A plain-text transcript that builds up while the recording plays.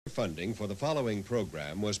Funding for the following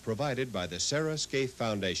program was provided by the Sarah Scaife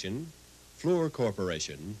Foundation, Fluor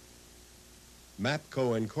Corporation,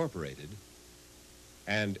 MAPCO Incorporated,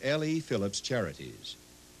 and L.E. Phillips Charities.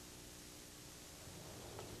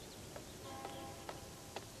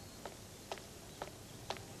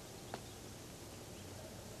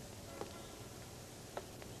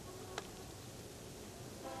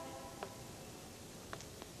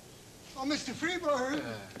 Oh, Mr. Freberg. Yes.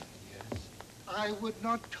 I would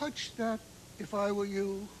not touch that if I were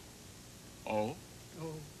you. Oh?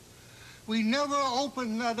 No. We never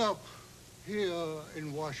open that up here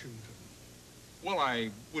in Washington. Well, I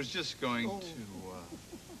was just going to,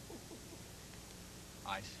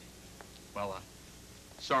 I see. Well,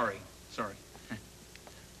 sorry.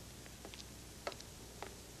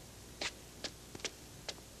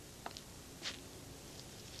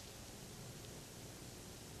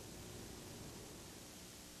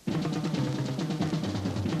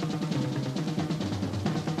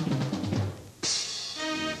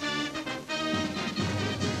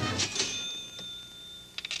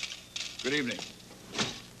 Good evening.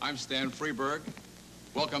 I'm Stan Freberg.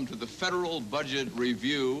 Welcome to the Federal Budget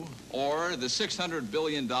Review, or the $600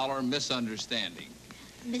 billion misunderstanding.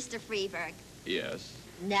 Mr. Freberg. Yes?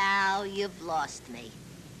 Now you've lost me.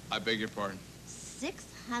 I beg your pardon?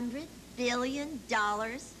 $600 billion?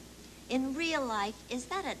 In real life, is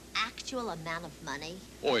that an actual amount of money?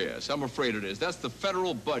 Oh, yes, I'm afraid it is. That's the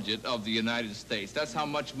federal budget of the United States. That's how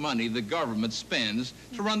much money the government spends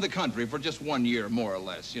to run the country for just 1 year, more or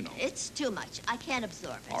less, you know. It's too much. I can't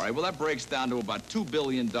absorb it. All right, well, that breaks down to about $2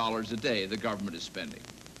 billion a day the government is spending.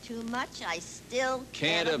 Too much? I still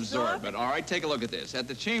Can't absorb it. All right, take a look at this. At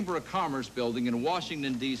the Chamber of Commerce building in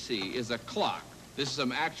Washington, D.C. is a clock. This is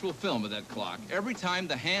some actual film of that clock. Every time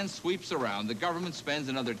the hand sweeps around, the government spends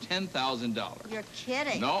another $10,000. You're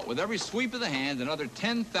kidding. No, with every sweep of the hand, another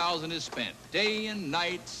 $10,000 is spent. Day and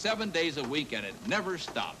night, 7 days a week, and it never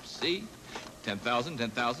stops. See? 10,000,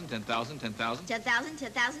 10,000, 10,000, 10,000. 10,000,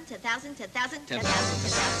 10,000, 10,000, 10,000, 10,000, 10,000, 10,000, 10,000,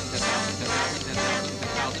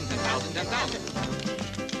 10,000, 10,000, 10,000, 10,000.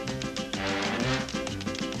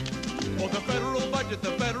 Oh, the federal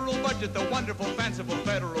budget, the wonderful, fanciful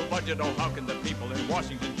federal budget. Oh, how can the people in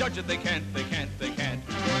Washington judge it? They can't.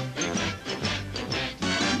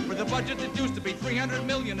 For the budget that used to be 300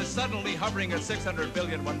 million is suddenly hovering at 600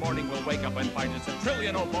 billion. One morning we'll wake up and find it's a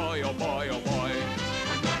trillion. Oh boy, oh boy, oh boy.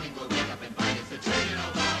 One morning we'll wake up and find it's a trillion.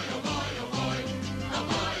 Oh boy, oh boy, oh boy. Oh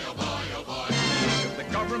boy, oh boy, oh boy. If the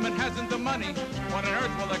government hasn't the money, what on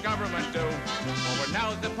earth will the government do? Oh, but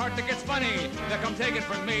now's the part that gets funny. They'll come take it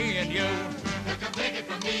from me and you. They'll come take it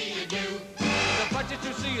from me and you. The budget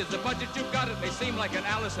you see is the budget you've got. It may seem like an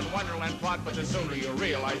Alice in Wonderland plot, but the sooner you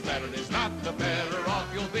realize that it is not, the better off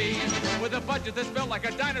you'll be. With a budget that's built like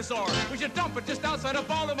a dinosaur, we should dump it just outside of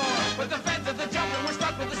Baltimore. With the feds at the jump, and we're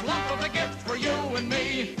stuck with this lump of a gift for you and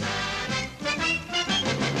me.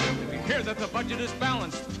 If you hear that the budget is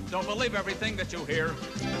balanced, don't believe everything that you hear.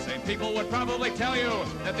 The same people would probably tell you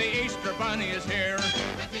that the Easter Bunny is here.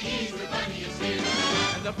 That the Easter Bunny is here.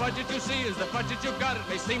 And the budget you see is the budget you've got. It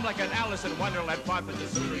may seem like an Alice in Wonderland plot, but the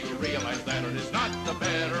sooner you realize that it is not, the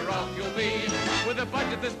better off you'll be. With a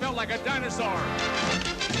budget that's built like a dinosaur,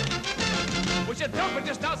 we should dump it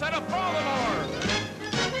just outside of Baltimore.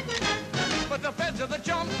 But the feds are the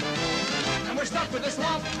jump, and we're stuck with this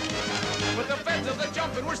lump. But the feds are the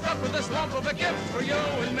jump, and we're stuck with this lump of a gift for you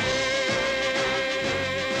and me.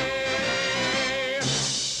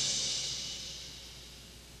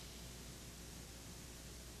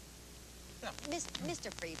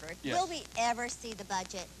 Mr. Freberg, Yes. will we ever see the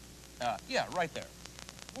budget? Yeah, right there.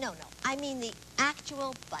 No. I mean the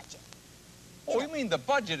actual budget. Oh, you mean the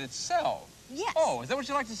budget itself? Yes. Oh, is that what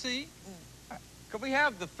you'd like to see? Could we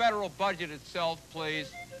have the federal budget itself,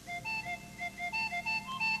 please?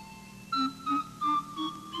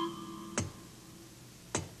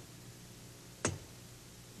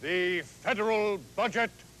 The federal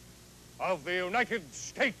budget of the United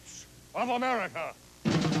States of America.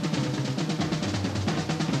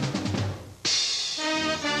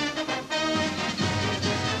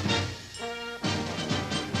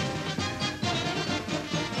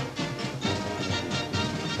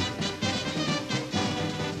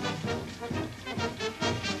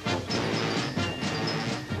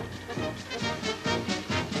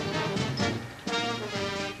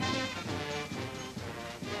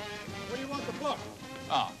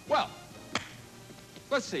 Well,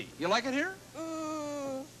 let's see. You like it here?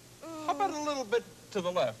 How about a little bit to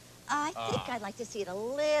the left? I think I'd like to see it a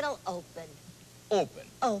little open. Open.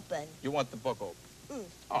 Open. You want the book open?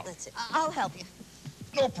 Oh. Let's see. I'll help you.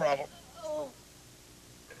 No problem. Oh.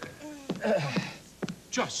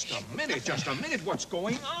 Just a minute. What's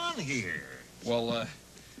going on here? Well,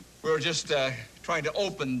 we were just trying to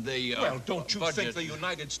open the Well, don't you budget. think the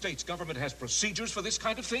United States government has procedures for this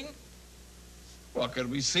kind of thing? Well,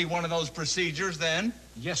 could we see one of those procedures then?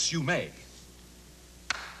 Yes, you may.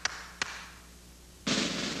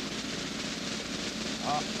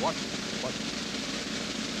 What?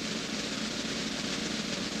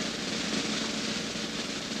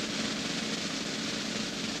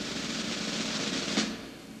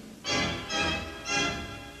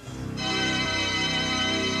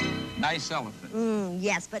 Nice elephant.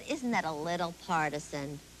 Yes, but isn't that a little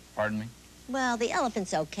partisan? Pardon me? Well, the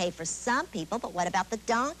elephant's okay for some people, but what about the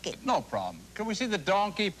donkey? No problem. Can we see the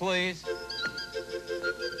donkey, please?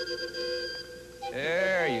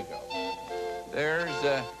 There you go. There's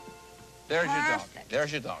your donkey.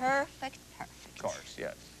 There's your donkey. Perfect. Of course,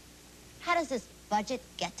 yes. How does this budget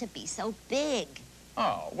get to be so big?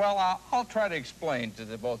 Oh, well, I'll try to explain to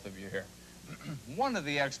the both of you here. One of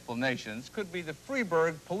the explanations could be the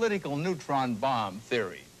Freberg political neutron bomb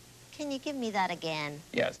theory. Can you give me that again?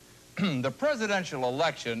 Yes. The presidential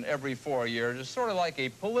election every 4 years is sort of like a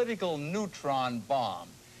political neutron bomb.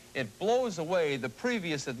 It blows away the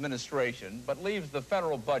previous administration, but leaves the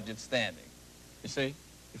federal budget standing. You see?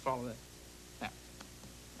 You follow that? Yeah.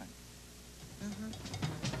 Right.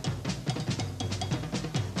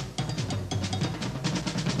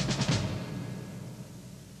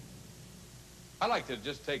 I'd like to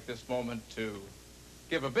just take this moment to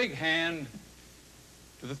give a big hand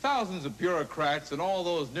to the thousands of bureaucrats and all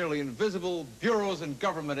those nearly invisible bureaus and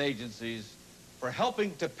government agencies for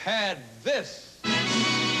helping to pad this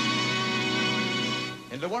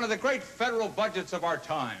into one of the great federal budgets of our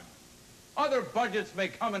time. Other budgets may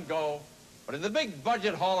come and go, but in the big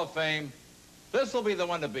budget hall of fame, this will be the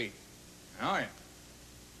one to beat. Oh, yeah.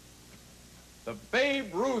 The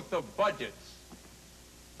Babe Ruth of budgets.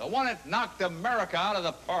 The one that knocked America out of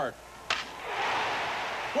the park.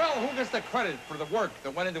 Well, who gets the credit for the work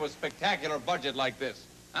that went into a spectacular budget like this,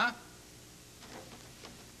 huh?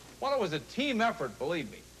 Well, it was a team effort, believe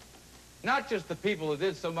me. Not just the people who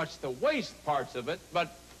did so much the waste parts of it,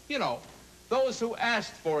 but, you know, those who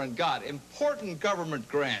asked for and got important government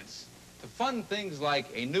grants to fund things like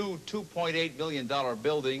a new $2.8 million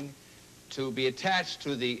building to be attached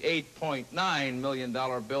to the $8.9 million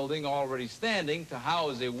building already standing to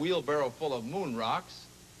house a wheelbarrow full of moon rocks.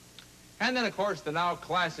 And then, of course, the now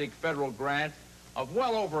classic federal grant of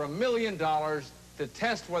well over $1 million to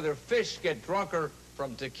test whether fish get drunker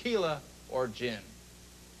from tequila or gin.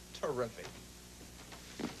 Terrific.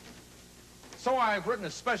 So I've written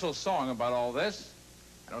a special song about all this,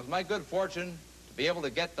 and it was my good fortune to be able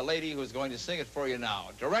to get the lady who's going to sing it for you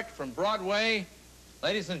now. Direct from Broadway,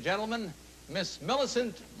 ladies and gentlemen, Miss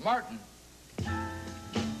Millicent Martin.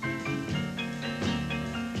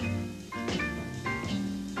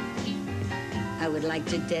 I would like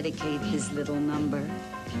to dedicate this little number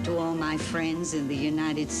to all my friends in the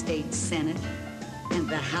United States Senate and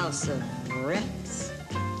the House of Reps,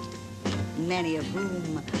 many of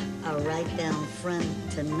whom are right down front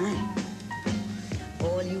tonight.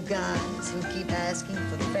 All you guys who keep asking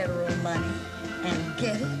for federal money and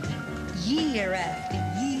get it year after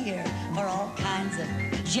year for all kinds of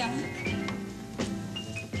junk.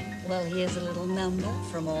 Well, here's a little number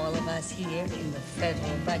from all of us here in the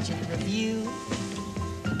Federal Budget Review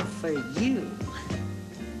for you.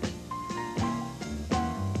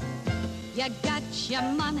 You got your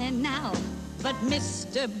money now, but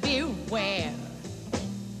Mr. Beware.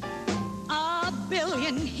 $1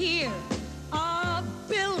 billion here, $1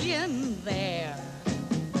 billion there.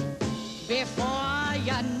 Before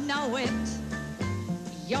you know it,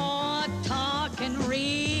 you're talking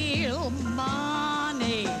real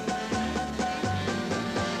money.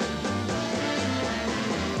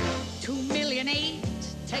 $2.8 million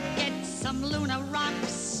to get some lunar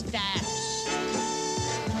rocks stashed.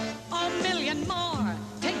 $1 million more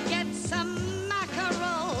to get some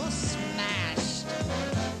mackerel smashed.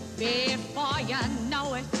 Before you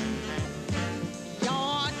know it,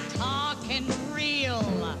 you're talking real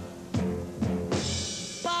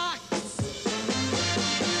bucks.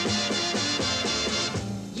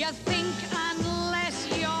 You think unless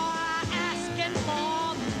you're asking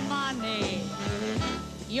for money,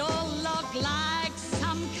 you'll look like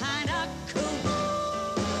some kind of kook.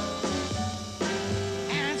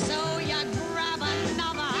 And so you grab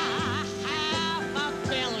another $500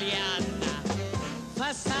 million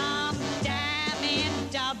for some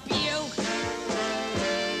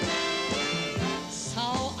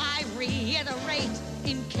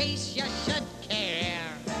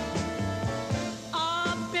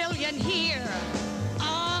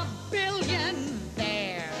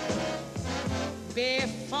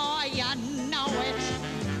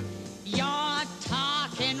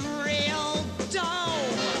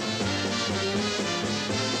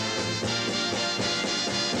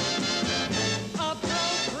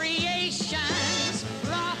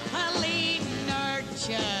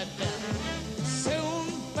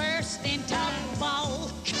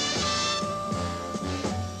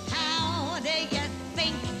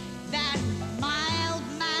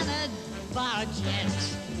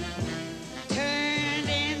turned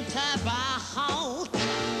into Behold.